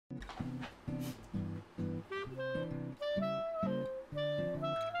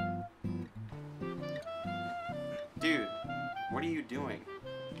doing.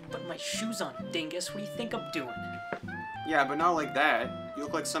 Putting my shoes on, dingus. What do you think I'm doing? Yeah, but not like that. You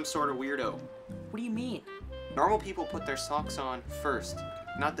look like some sort of weirdo. What do you mean? Normal people put their socks on first,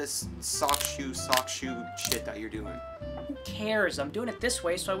 not this sock shoe shit that you're doing. Who cares? I'm doing it this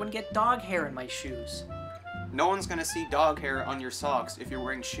way so I wouldn't get dog hair in my shoes. No one's gonna see dog hair on your socks if you're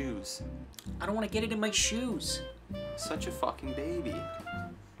wearing shoes. I don't want to get it in my shoes. Such a fucking baby.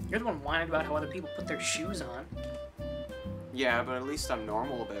 You're the one whining about how other people put their shoes on. Yeah, but at least I'm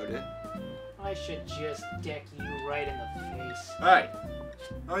normal about it. I should just deck you right in the face. Hey,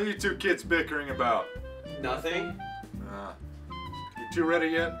 what are you two kids bickering about? Nothing? You two ready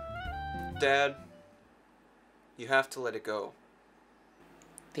yet? Dad, you have to let it go.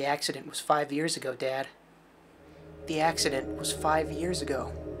 The accident was 5 years ago, Dad. The accident was 5 years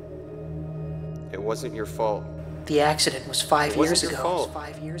ago. It wasn't your fault. The accident was 5 years ago. It wasn't your fault. It was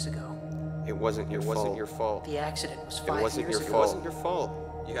 5 years ago. It wasn't your fault. The accident was It 5 wasn't years your ago. fault. It wasn't your fault.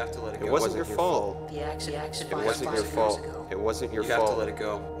 You have to let it go. It wasn't your fault. The accident It wasn't your fault. It wasn't your fault. You have to let it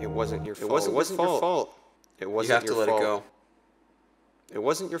go. It wasn't your fault. It wasn't your fault. It wasn't your fault. You have to let it go. It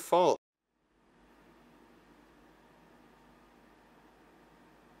wasn't your fault.